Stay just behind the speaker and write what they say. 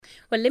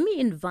Well, let me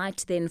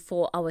invite then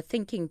for our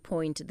thinking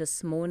point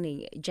this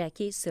morning,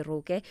 Jackie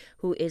Seroke,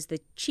 who is the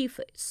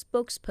chief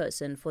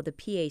spokesperson for the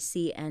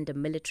PAC and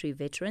Military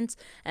Veterans.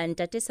 And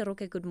Tate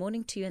Seroke, good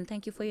morning to you and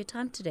thank you for your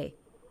time today.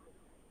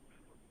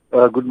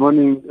 Good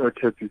morning,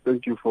 Kathy.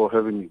 Thank you for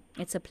having me.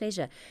 It's a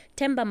pleasure.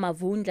 Themba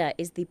Mavundla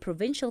is the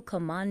Provincial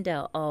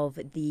Commander of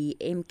the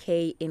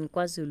MK in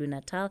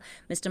KwaZulu-Natal.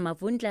 Mr.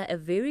 Mavundla, a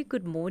very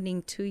good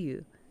morning to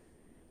you.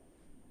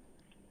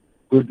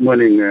 Good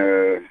morning,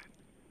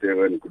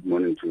 Devon. Good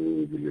morning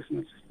to the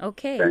listeners.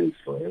 Okay. Thanks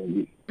for having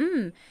me.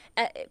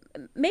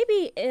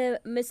 Maybe,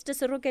 Mr.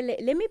 Seroke,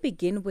 let me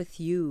begin with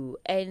you.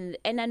 And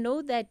I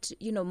know that,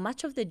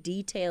 much of the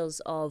details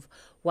of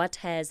what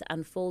has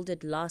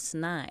unfolded last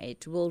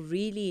night will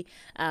really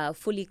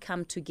fully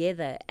come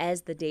together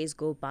as the days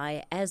go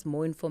by, as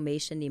more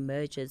information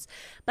emerges.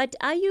 But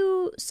are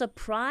you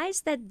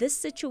surprised that this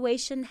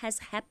situation has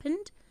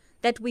happened,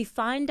 that we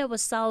find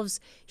ourselves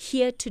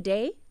here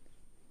today?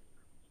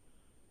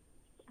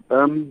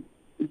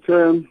 It's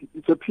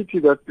a pity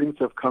that things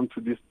have come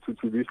to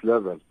this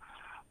level,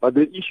 but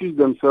the issues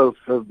themselves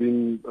have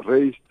been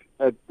raised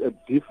at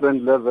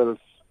different levels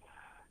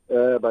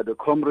by the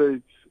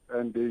comrades,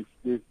 and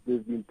they've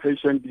been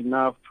patient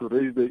enough to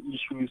raise the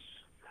issues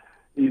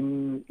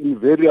in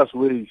various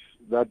ways.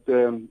 That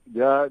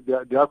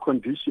there are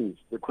conditions,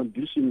 the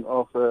condition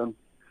of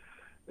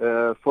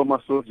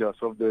former soldiers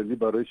of the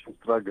liberation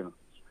struggle,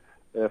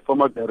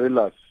 former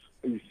guerrillas,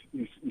 is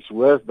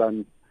worse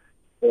than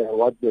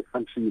what the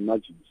country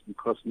imagines,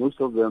 because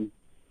most of them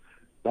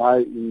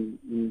die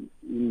in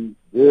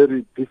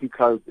very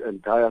difficult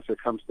and dire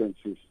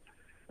circumstances.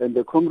 And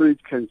the comrades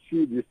can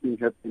see this thing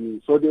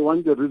happening. So they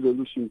want a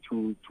resolution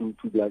to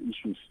their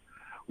issues,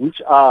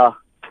 which are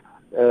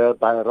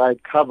by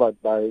right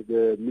covered by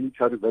the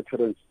Military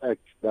Veterans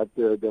Act, that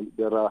there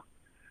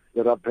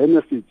are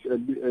benefits,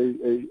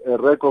 a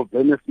rack of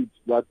benefits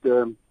that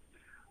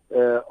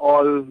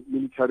all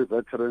military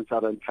veterans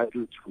are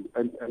entitled to,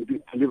 and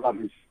these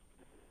deliveries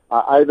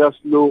are either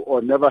slow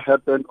or never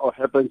happen or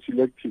happen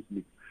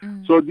selectively.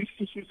 So these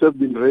issues have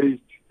been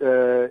raised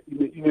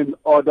in an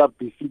order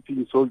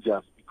befitting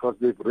soldiers, because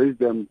they've raised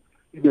them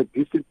in a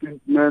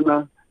disciplined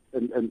manner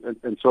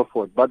and so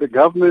forth. But the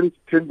government's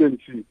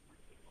tendency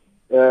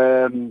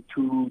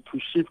to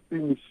shift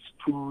things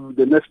to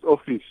the next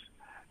office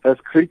has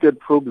created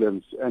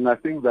problems. And I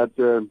think that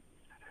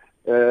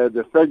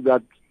the fact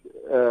that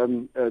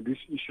this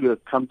issue has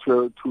come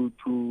to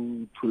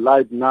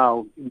light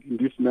now in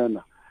this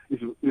manner is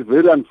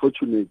very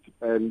unfortunate,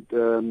 and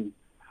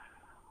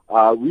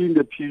we in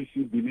the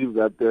PAC believe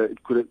that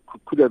it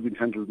could have been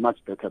handled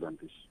much better than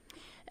this.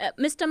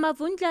 Mr.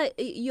 Mavundla,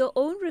 your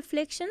own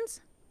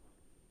reflections?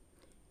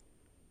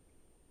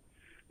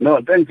 No,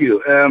 thank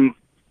you.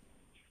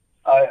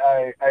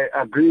 I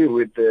agree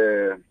with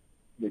the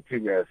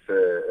previous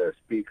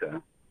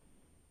speaker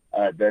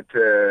that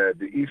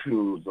the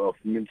issues of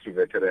military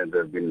veterans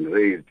have been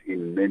raised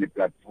in many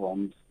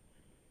platforms.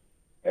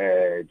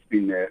 It's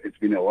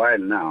been a while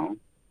now,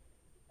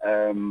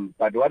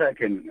 but what I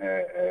can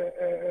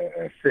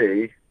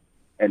say,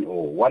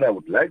 or what I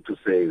would like to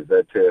say, is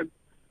that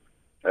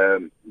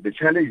the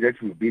challenge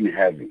that we've been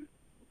having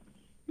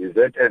is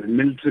that as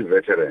military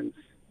veterans,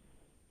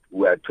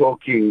 we are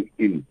talking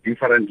in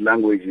different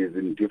languages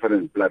in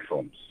different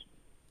platforms.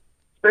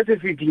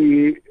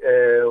 Specifically,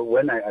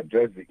 when I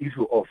address the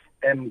issue of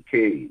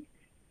MK,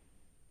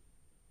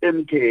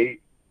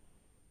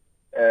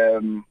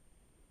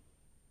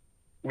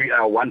 we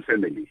are one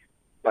family.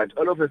 But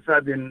all of a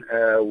sudden,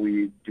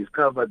 we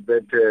discovered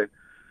that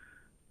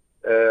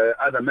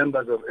other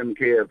members of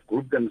MK have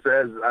grouped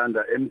themselves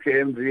under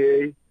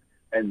MKMVA,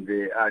 and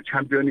they are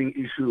championing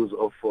issues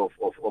of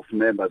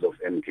members of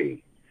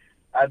MK.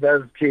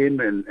 Others came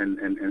and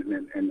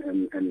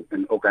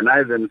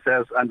organized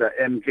themselves under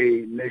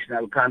MK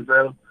National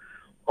Council,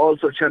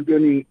 also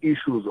championing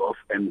issues of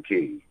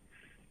MK.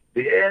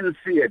 The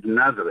ANC at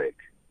Nazareth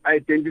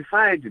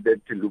identified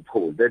that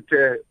loophole,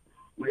 that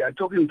we are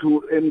talking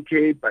to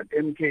MK, but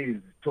MK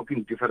is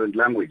talking different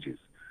languages.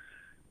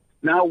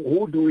 Now,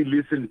 who do we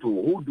listen to?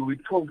 Who do we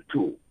talk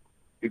to?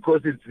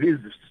 Because it's these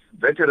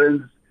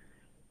veterans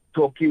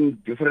talking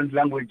different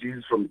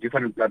languages from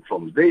different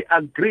platforms. They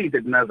agreed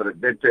at Nazareth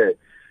that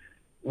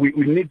we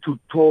need to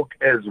talk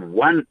as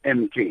one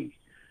MK.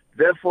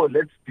 Therefore,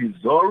 let's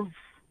dissolve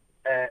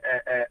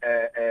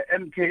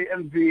MK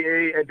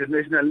MVA at the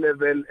national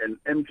level and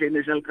MK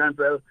National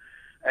Council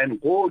and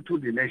go to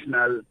the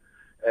national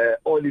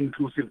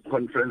all-inclusive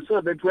conference, so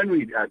that when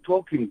we are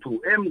talking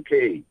to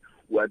MK,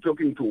 we are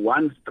talking to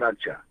one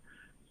structure.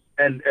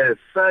 And as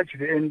such,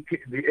 the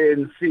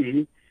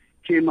ANC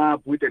came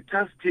up with a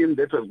task team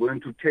that was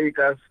going to take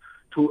us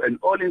to an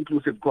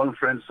all-inclusive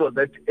conference so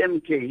that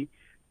MK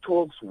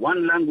talks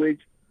one language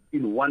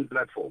in one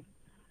platform.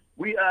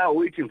 We are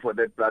waiting for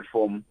that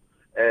platform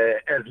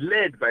as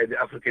led by the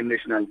African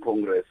National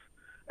Congress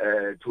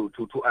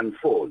to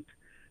unfold.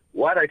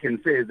 What I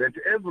can say is that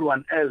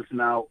everyone else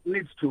now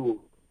needs to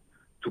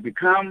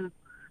become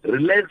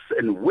relaxed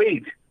and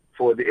wait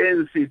for the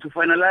ANC to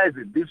finalize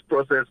this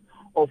process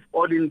of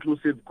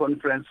all-inclusive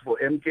conference for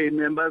MK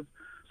members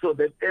so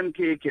that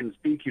MK can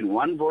speak in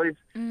one voice.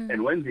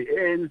 And when the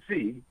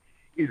ANC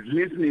is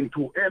listening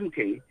to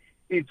MK,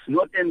 it's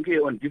not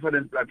MK on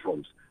different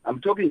platforms. I'm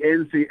talking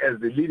ANC as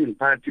the leading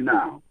party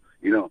now,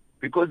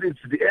 because it's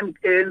the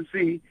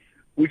ANC,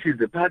 which is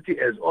the party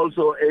as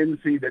also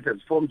ANC that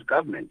has formed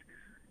government.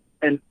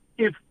 And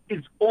if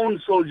its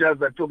own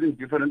soldiers are talking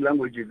different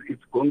languages,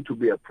 it's going to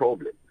be a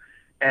problem.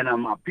 And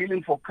I'm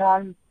appealing for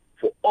calm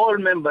for all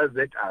members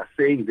that are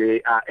saying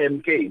they are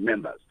MK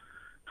members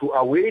to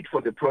await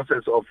for the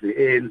process of the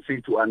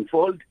ANC to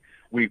unfold.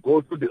 We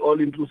go to the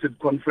all-inclusive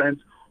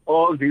conference.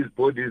 All these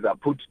bodies are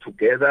put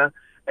together,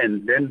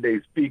 and then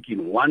they speak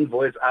in one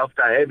voice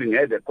after having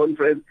had a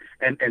conference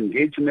and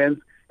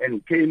engagements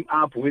and came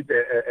up with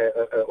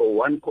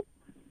a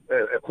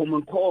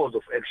common cause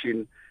of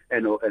action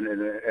and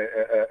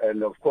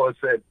of course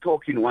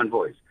talk in one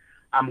voice.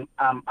 I'm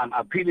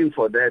appealing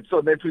for that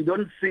so that we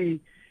don't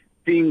see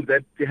things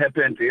that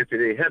happened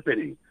yesterday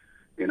happening.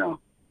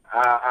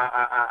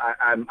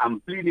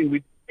 I'm pleading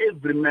with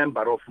every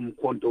member of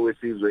Umkhonto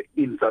weSizwe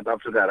in South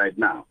Africa right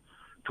now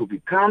to be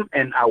calm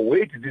and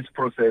await this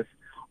process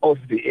of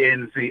the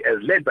ANC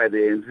as led by the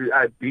ANC.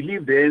 I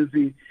believe the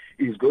ANC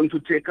is going to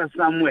take us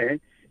somewhere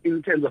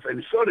in terms of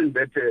ensuring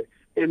that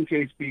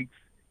MK speaks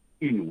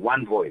in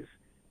one voice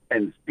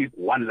and speak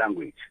one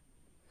language.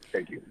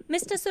 Thank you.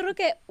 Mr.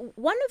 Seroke,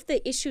 one of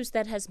the issues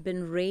that has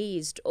been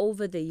raised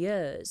over the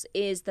years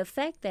is the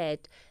fact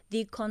that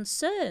the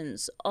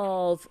concerns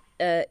of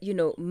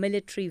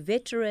military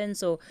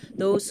veterans or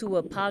those who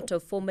were part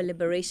of former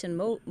liberation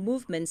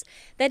movements,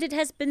 that it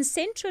has been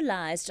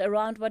centralized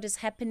around what is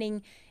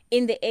happening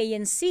in the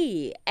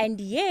ANC,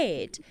 and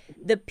yet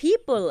the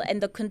people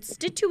and the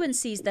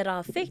constituencies that are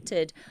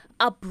affected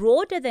are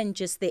broader than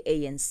just the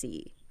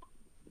ANC.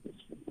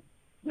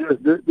 Yes,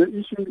 the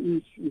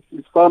issue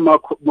is far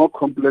more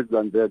complex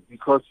than that,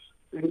 because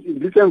in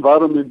this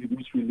environment in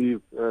which we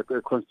live,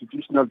 a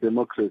constitutional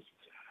democracy,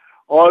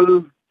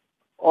 all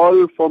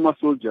former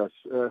soldiers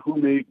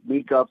who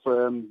make up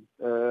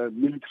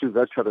military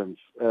veterans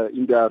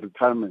in their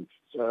retirement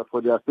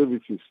for their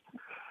services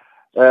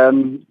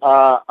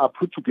are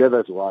put together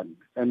as one.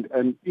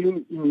 And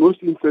in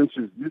most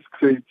instances, this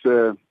creates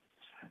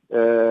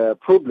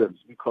problems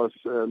because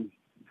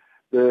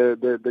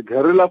the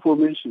guerrilla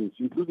formations,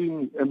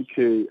 including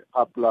MK,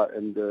 Apla,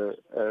 and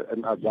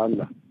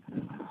Azanla,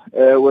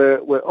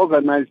 were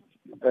organized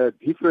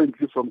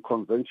differently from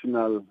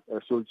conventional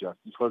soldiers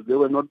because they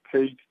were not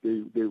paid.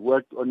 They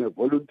worked on a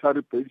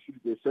voluntary basis.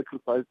 They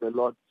sacrificed a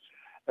lot.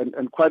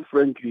 And quite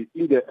frankly,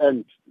 in the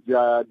end,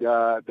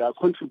 their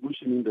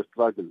contribution in the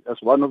struggle,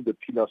 as one of the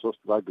pillars of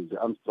struggle, the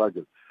armed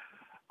struggle,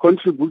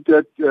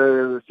 contributed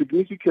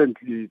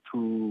significantly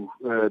to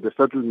the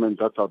settlement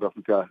that South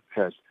Africa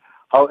has.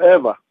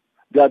 However,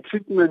 their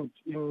treatment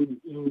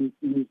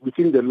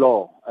within the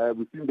law,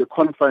 within the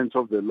confines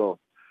of the law,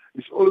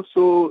 is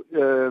also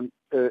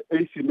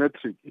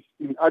asymmetric. It's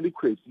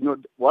inadequate.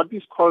 What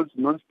is called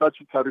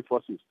non-statutory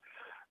forces,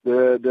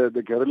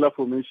 the guerrilla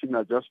formation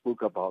I just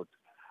spoke about,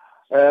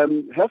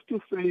 have to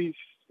face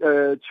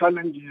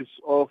challenges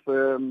of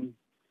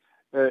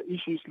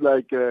issues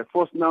like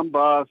force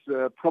numbers,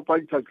 proper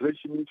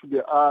integration into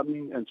the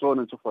army, and so on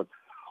and so forth,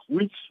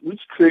 which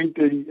create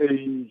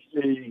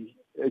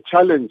a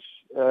challenge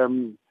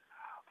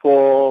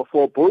for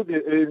both the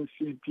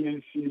ANC,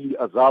 PAC,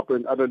 AZAP,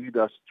 and other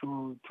leaders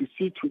to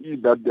see to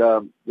it that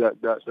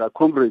their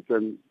comrades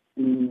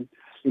in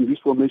this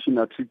formation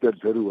are treated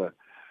very well.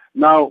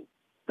 Now,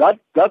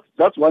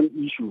 that's one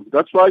issue.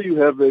 That's why you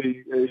have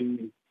a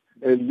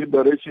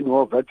liberation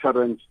war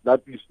veterans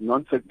that is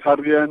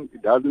non-sectarian.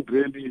 It doesn't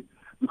really,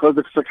 because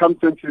the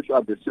circumstances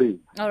are the same.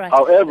 All right.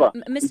 However,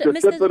 it's a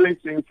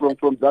separate thing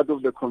from that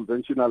of the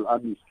conventional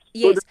armies.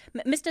 Yes.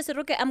 Mr.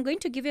 Seroke, I'm going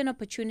to give you an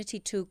opportunity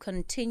to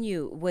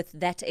continue with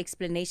that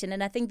explanation.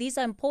 And I think these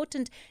are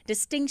important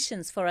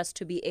distinctions for us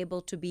to be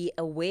able to be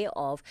aware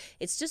of.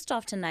 It's just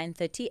after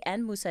 9:30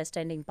 and Musa is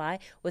standing by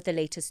with the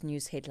latest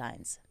news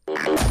headlines.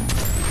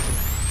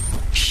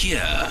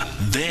 Here,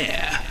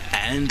 there,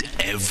 and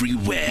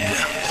everywhere.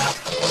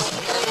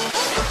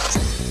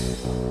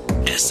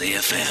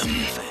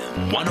 SAFM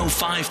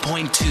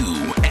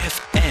 105.2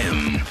 FM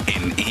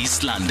in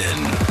East London.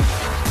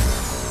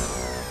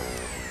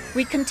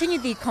 We continue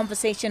the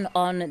conversation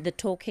on the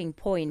talking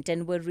point,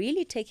 and we're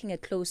really taking a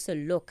closer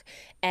look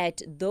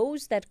at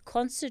those that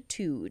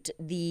constitute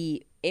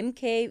the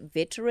MK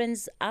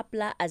veterans,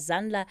 Apla,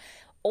 Azanla,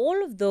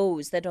 all of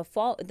those that are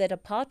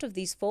part of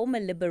these former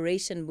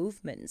liberation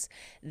movements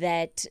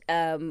that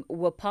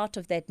were part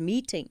of that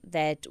meeting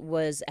that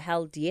was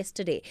held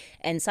yesterday,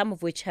 and some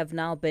of whom have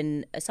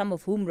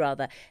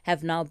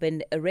now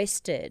been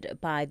arrested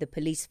by the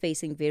police,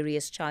 facing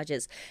various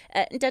charges.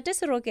 Ntate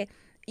Seroke,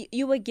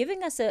 you were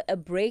giving us a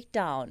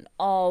breakdown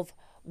of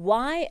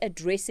why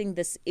addressing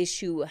this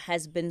issue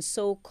has been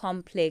so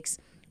complex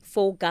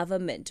for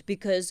government,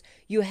 because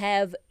you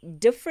have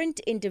different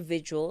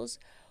individuals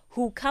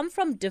who come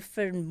from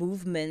different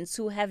movements,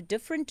 who have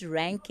different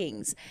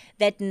rankings,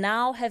 that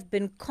now have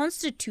been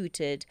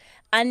constituted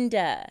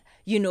under,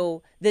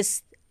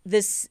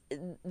 this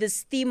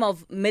theme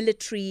of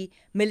military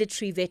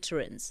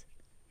veterans?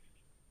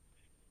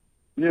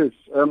 Yes.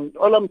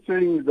 All I'm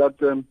saying is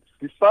that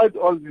despite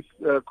all these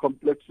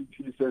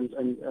complexities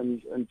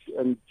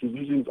and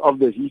divisions of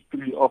the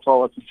history of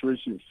our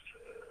situation,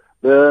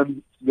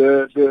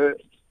 the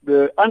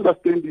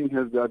understanding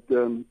has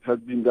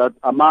been that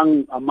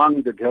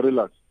among the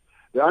guerrillas,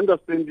 the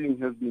understanding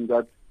has been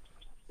that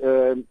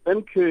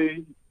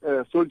MK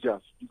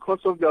soldiers, because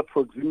of their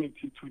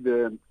proximity to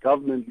the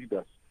government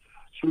leaders,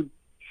 should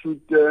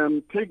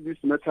take this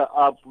matter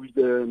up with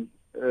the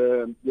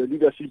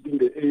leadership in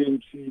the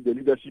ANC, the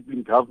leadership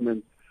in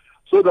government,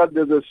 so that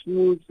there's a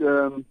smooth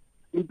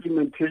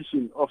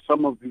implementation of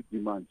some of these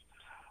demands.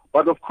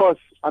 But of course,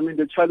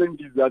 the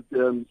challenge is that,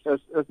 as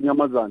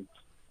Nyamazan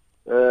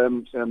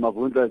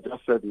Mavundla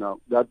just said now,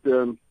 that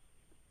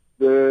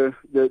the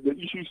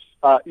issues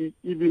are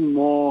even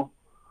more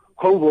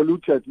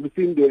convoluted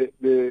within the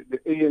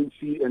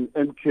ANC and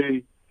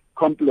MK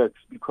complex,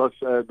 because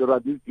there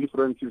are these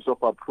differences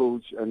of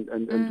approach and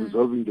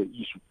resolving the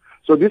issue.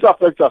 So this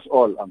affects us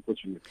all,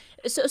 unfortunately.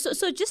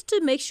 So just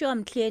to make sure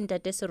I'm clear,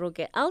 Ndate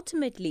Seroke,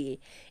 ultimately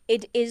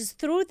it is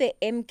through the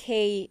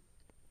MK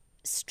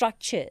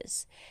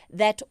structures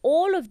that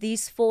all of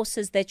these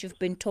forces that you've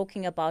been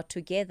talking about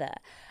together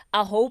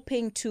are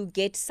hoping to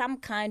get some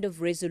kind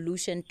of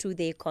resolution to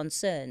their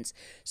concerns.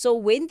 So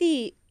when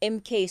the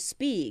MK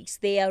speaks,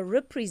 they are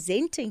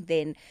representing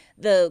then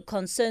the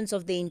concerns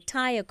of the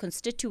entire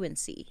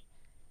constituency.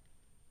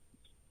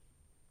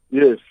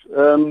 Yes.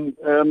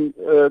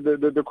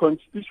 The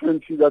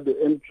constituency that the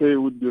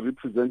MK would be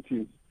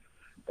representing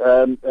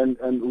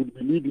and would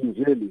be leading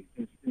really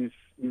is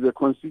a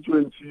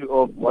constituency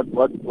of what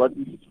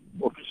is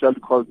officially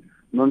called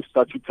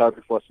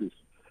non-statutory forces,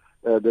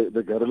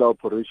 the guerrilla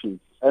operations.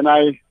 And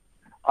I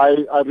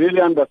really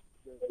understand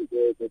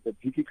the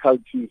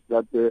difficulties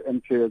that the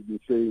MK has been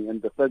saying,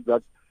 and the fact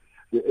that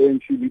the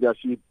ANC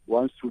leadership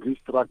wants to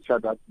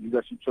restructure that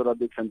leadership so that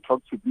they can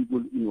talk to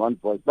people in one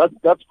voice.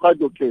 That's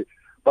quite okay.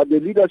 But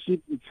the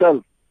leadership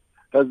itself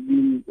has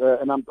been,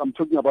 and I'm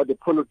talking about the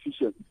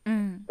politicians,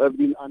 have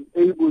been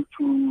unable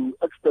to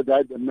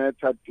expedite the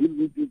matter, deal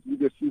with it with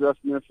the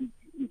seriousness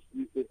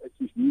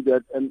is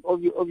needed, and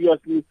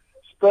obviously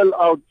spell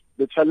out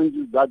the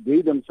challenges that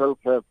they themselves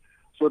have,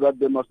 so that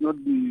there must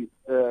not be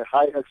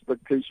high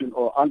expectation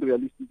or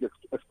unrealistic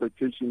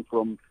expectation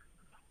from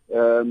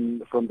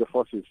the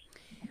forces.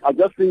 I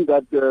just think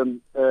that the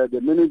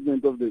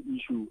management of the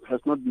issue has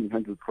not been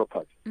handled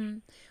properly.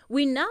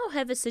 We now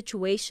have a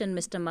situation,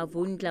 Mr.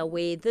 Mavundla,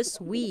 where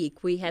this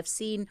week we have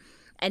seen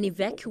an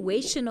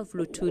evacuation of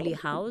Luthuli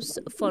House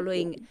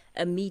following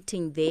a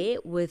meeting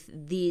there with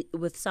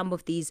some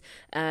of these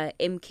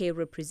MK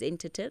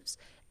representatives,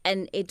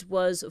 and it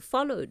was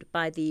followed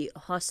by the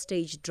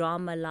hostage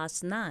drama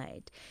last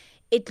night.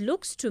 It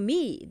looks to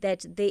me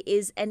that there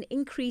is an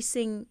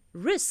increasing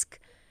risk.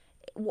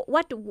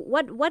 What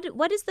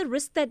is the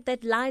risk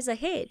that lies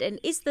ahead? And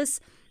is this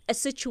a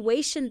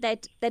situation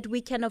that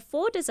we can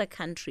afford as a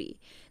country?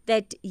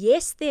 That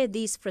yes, there are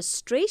these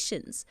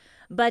frustrations,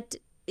 but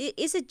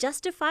is it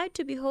justified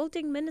to be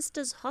holding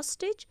ministers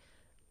hostage?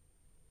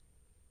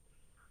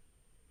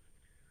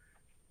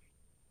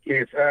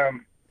 Yes,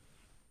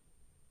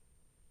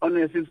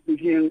 honestly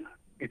speaking,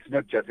 it's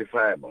not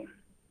justifiable.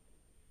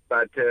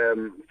 But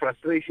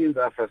frustrations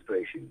are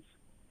frustrations.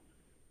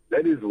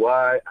 That is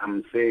why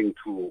I'm saying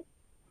to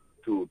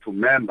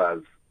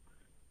members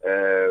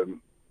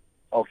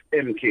of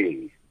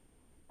MK,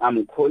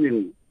 I'm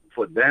calling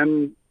for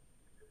them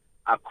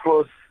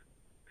across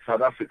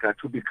South Africa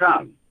to be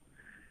calm.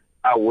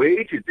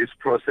 Await this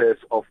process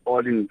of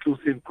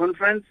all-inclusive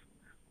conference,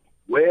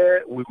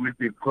 where we will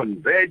be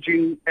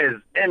converging as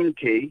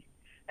MK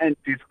and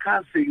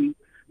discussing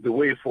the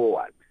way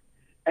forward.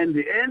 And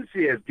the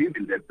ANC has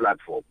given that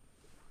platform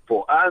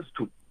for us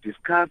to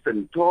discuss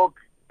and talk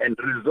and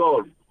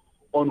resolve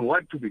on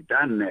what to be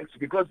done next.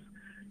 Because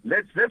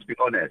let's be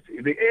honest,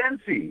 the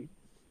ANC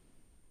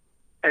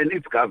and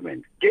its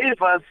government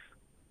gave us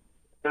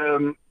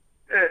a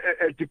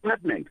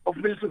department of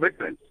military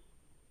veterans,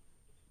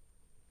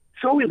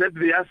 showing that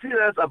they are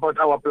serious about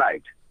our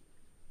plight.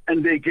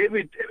 And they gave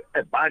it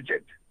a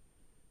budget.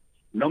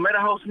 No matter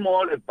how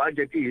small a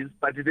budget is,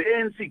 but the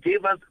ANC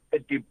gave us a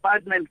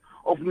department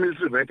of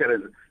military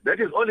veterans.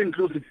 That is all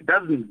inclusive. It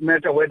doesn't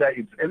matter whether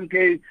it's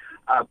MK,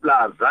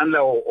 Apla and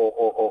Azanla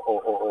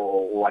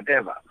or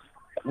whatever.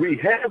 We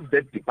have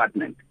that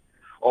department.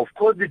 Of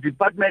course, the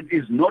department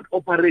is not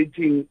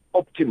operating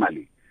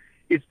optimally.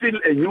 It's still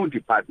a new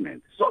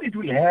department. So it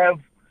will have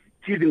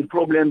teething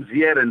problems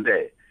here and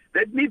there.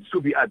 That needs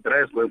to be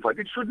addressed going forward.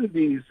 It shouldn't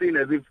be seen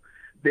as if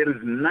there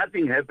is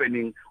nothing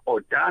happening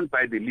or done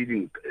by the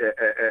leading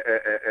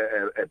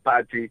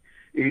party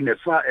in as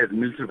far as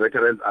military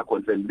veterans are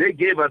concerned. They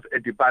gave us a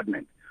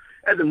department.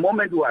 At the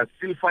moment, we are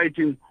still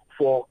fighting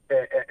for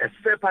a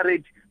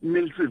separate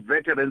military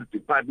veterans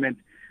department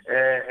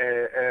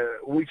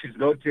which is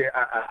not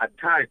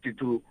attached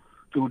to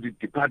the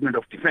Department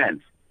of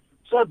Defense,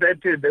 so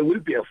that there will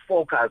be a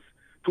focus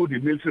to the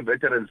military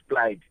veterans'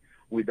 plight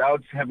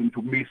without having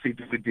to mix it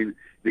with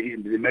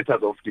the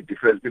matters of the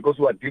defense, because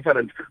we are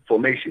different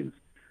formations.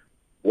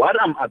 What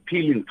I'm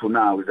appealing to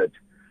now is that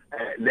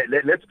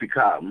let's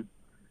become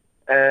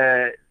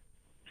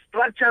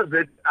structures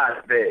that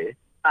are there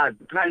are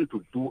trying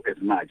to do as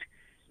much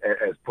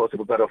as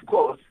possible. But of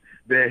course,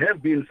 there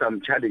have been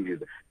some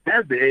challenges.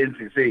 As the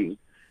ANC saying,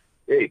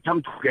 hey,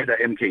 come together,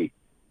 MK.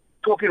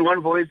 Talk in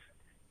one voice,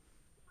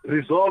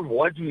 resolve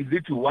what you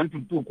want to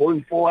do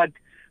going forward,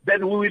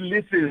 then we will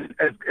listen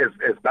as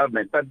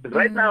government. But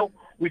right now,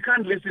 we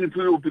can't listen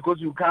to you because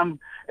you come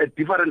at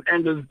different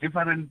angles,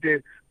 different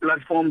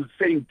platforms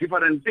saying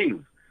different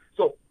things.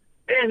 So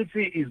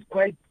ANC is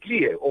quite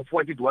clear of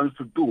what it wants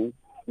to do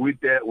with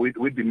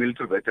the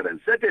military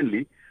veterans.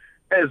 Secondly,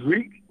 as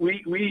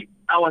we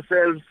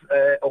ourselves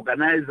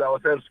organize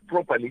ourselves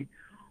properly,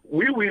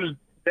 we will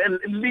then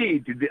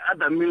lead the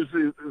other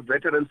military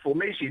veterans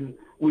formation,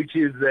 which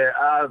is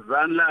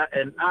Azanla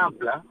and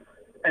Apla,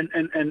 and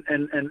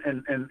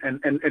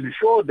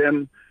show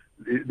them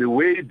the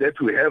way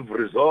that we have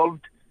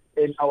resolved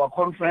in our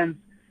conference,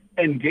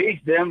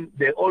 engage them.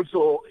 They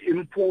also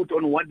input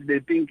on what they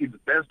think is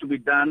best to be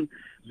done.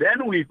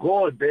 Then we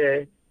go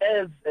there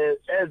as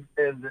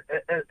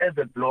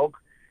a bloc,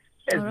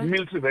 as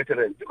military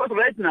veterans. Because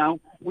right now,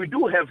 we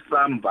do have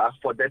SAMBA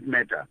for that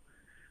matter.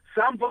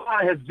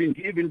 SAMBA has been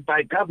given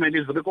by government,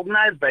 is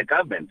recognized by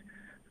government,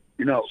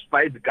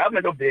 by the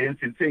government of the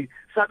ANC, saying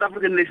South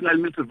African National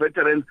Military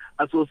Veterans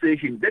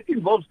Association. That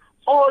involves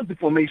all the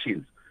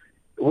formations,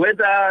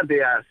 whether they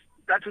are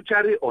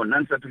statutory or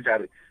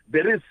non-statutory.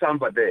 There is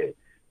SAMBA there.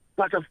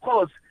 But of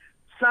course,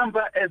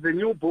 SAMBA as a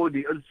new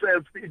body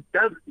itself,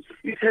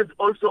 it has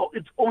also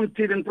its own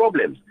teething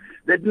problems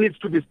that needs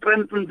to be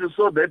strengthened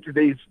so that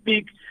they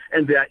speak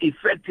and they are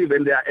effective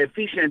and they are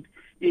efficient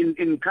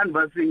in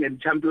canvassing and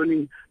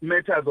championing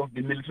matters of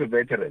the military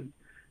veterans.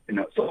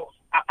 So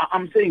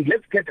I'm saying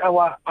let's get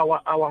our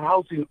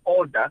house in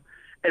order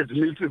as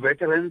military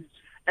veterans,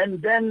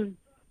 and then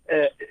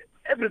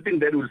everything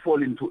then will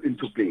fall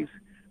into place.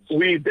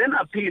 We then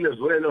appeal as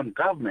well on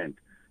government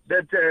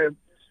that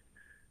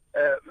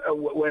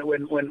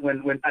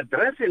when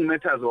addressing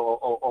matters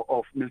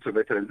of military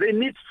veterans, they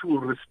need to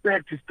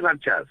respect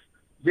structures.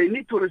 They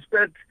need to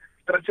respect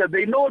structures.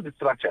 They know the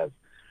structures.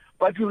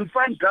 But you will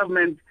find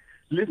government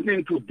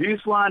listening to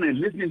this one and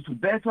listening to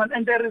that one,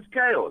 and there is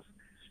chaos.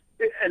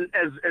 And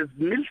as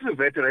military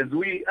veterans,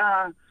 we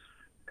are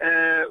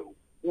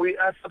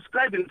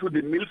subscribing to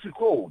the military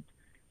code,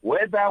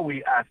 whether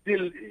we are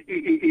still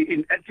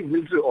in active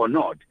military or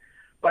not.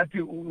 But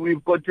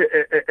we've got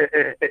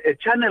a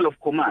channel of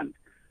command,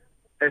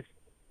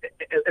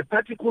 a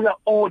particular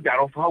order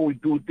of how we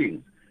do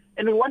things.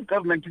 And we want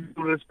government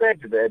to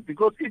respect that,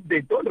 because if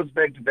they don't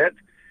respect that,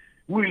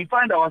 we will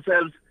find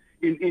ourselves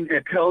in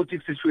a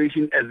chaotic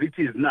situation as it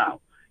is now.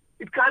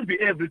 It can't be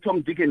every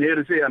Tom, Dick and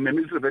Harry say, I'm a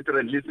military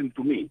veteran, listen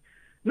to me.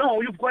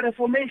 No, you've got a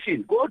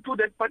formation. Go to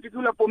that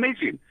particular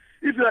formation.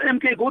 If you are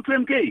MK, go to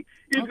MK.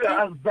 If you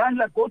are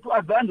Azanla, go to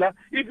Azanla.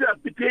 If you are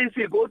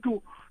PAC, go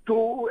to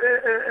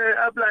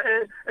Apla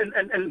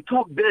and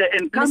talk there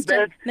and come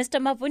back. Mr.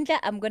 Mavundla,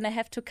 I'm going to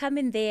have to come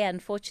in there.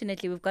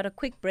 Unfortunately, we've got a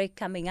quick break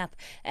coming up,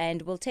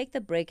 and we'll take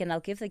the break and I'll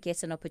give the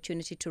guests an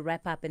opportunity to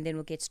wrap up, and then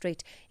we'll get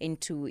straight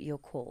into your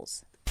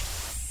calls.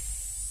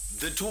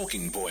 The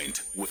Talking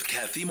Point with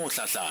Kathy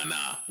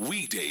Motlatlana,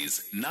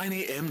 weekdays 9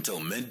 a.m. till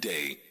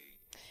midday.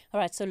 All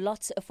right, so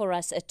lots for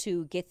us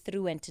to get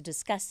through and to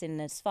discuss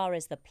in as far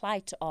as the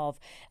plight of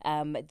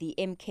the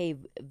MK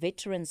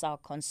veterans are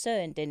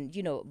concerned, and,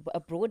 a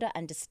broader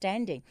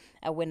understanding.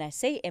 When I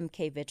say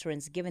MK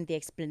veterans, given the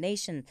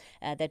explanation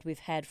that we've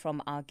had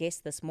from our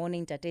guest this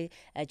morning, Tate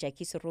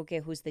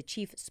Seroke, who's the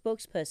chief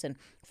spokesperson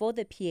for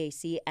the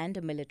PAC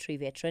and Military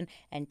veteran,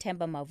 and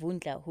Themba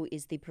Mavundla, who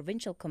is the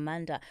Provincial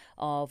Commander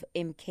of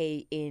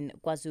MK in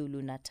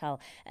KwaZulu-Natal.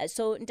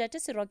 So, Tate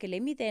Seroke,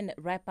 let me then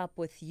wrap up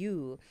with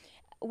you.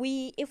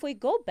 If we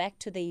go back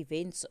to the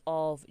events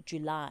of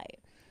July,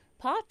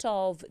 part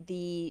of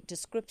the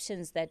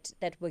descriptions that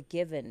were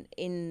given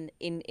in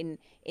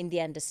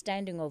the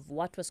understanding of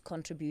what was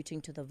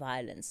contributing to the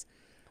violence,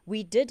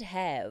 we did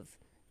have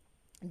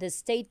the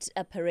state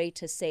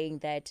apparatus saying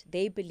that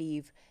they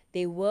believe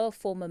there were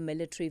former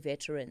military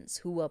veterans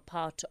who were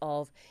part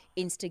of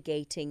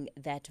instigating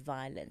that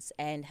violence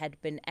and had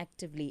been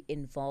actively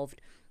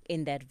involved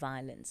in that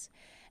violence.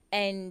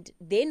 And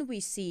then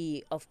we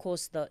see, of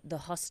course, the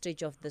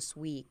hostage of this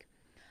week.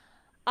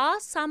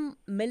 Are some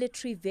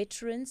military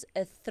veterans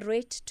a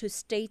threat to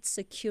state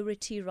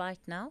security right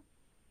now?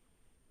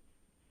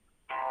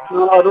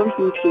 No, I don't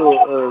think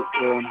so,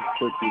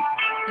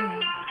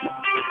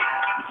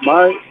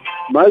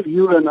 My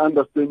view and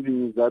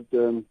understanding is that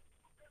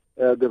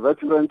the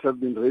veterans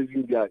have been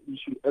raising their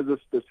issue as a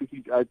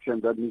specific item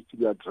that needs to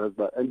be addressed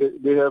and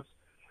they have,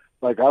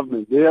 by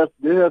government, they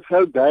have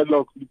held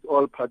dialogue with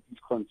all parties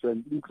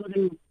concerned,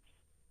 including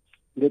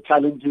the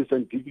challenges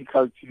and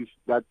difficulties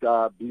that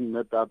are being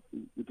met up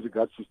with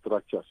regards to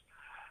structures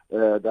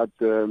that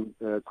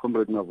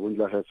Comrade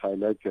Mavundla has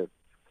highlighted.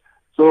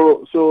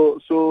 So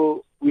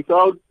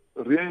without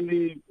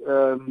really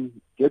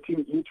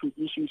getting into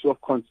issues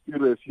of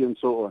conspiracy and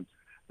so on,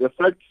 the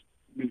facts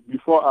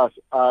before us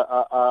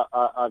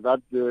are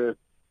that the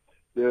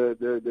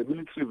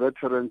military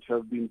veterans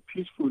have been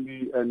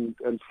peacefully and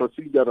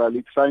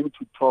procedurally trying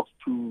to talk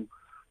to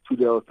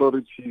the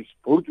authorities,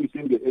 both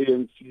within the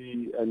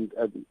ANC and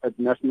at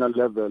national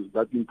level.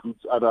 That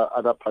includes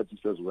other parties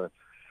as well.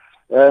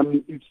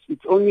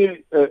 It's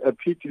only a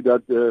pity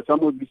that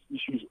some of these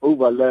issues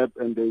overlap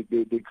and they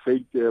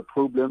create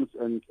problems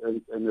and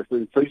a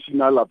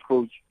sensational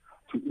approach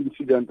to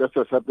incident that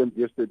has happened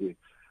yesterday.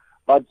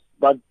 But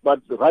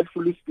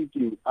rightfully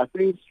speaking, I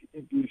think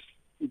it is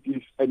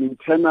an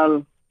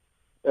internal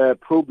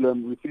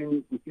problem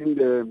within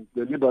the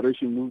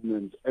liberation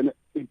movement, and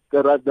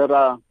there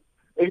are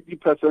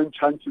 80%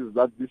 chances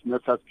that these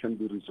matters can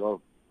be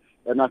resolved.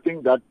 And I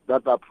think that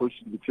approach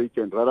should be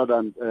taken rather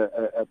than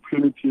a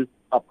punitive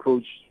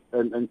approach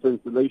and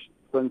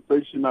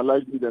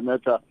sensationalizing the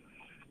matter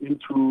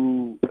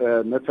into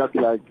matters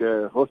like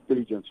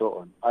hostage and so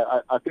on.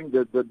 I think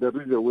that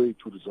there is a way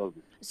to resolve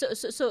it.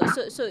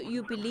 So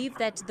you believe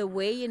that the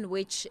way in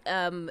which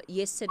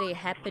yesterday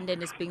happened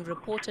and is being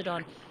reported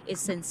on is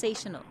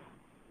sensational?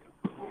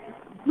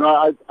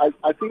 No,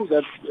 I think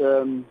that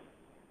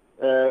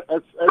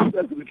as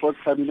the reports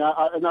come in,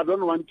 and I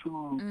don't want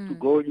to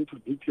go into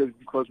details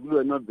because we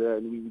were not there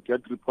and we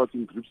get reports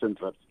in groups and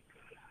drafts.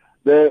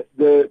 The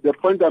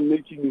point I'm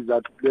making is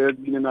that there has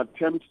been an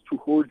attempt to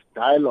hold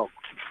dialogue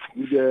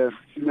with the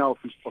senior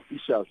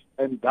officials,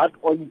 and that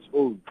on its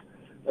own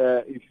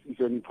is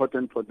an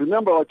important point.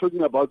 Remember, we're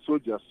talking about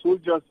soldiers.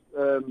 Soldiers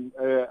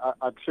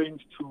are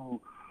trained to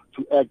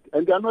act,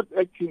 and they are not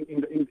acting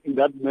in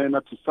that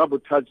manner to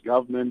sabotage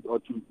government or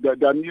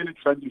they are merely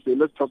trying to say,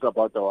 let's talk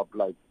about our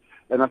plight.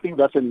 And I think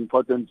that's an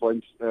important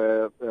point,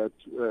 an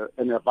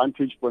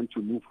advantage point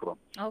to move from.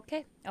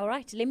 Okay. All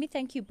right. Let me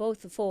thank you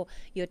both for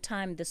your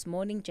time this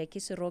morning. Jackie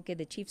Seroke,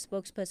 the Chief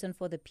Spokesperson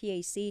for the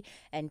PAC,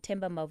 and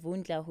Themba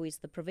Mavundla, who is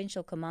the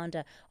Provincial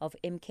Commander of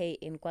MK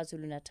in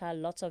KwaZulu-Natal.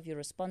 Lots of your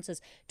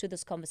responses to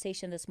this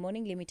conversation this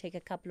morning. Let me take a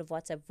couple of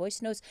WhatsApp voice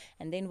notes,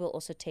 and then we'll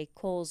also take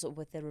calls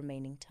with the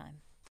remaining time.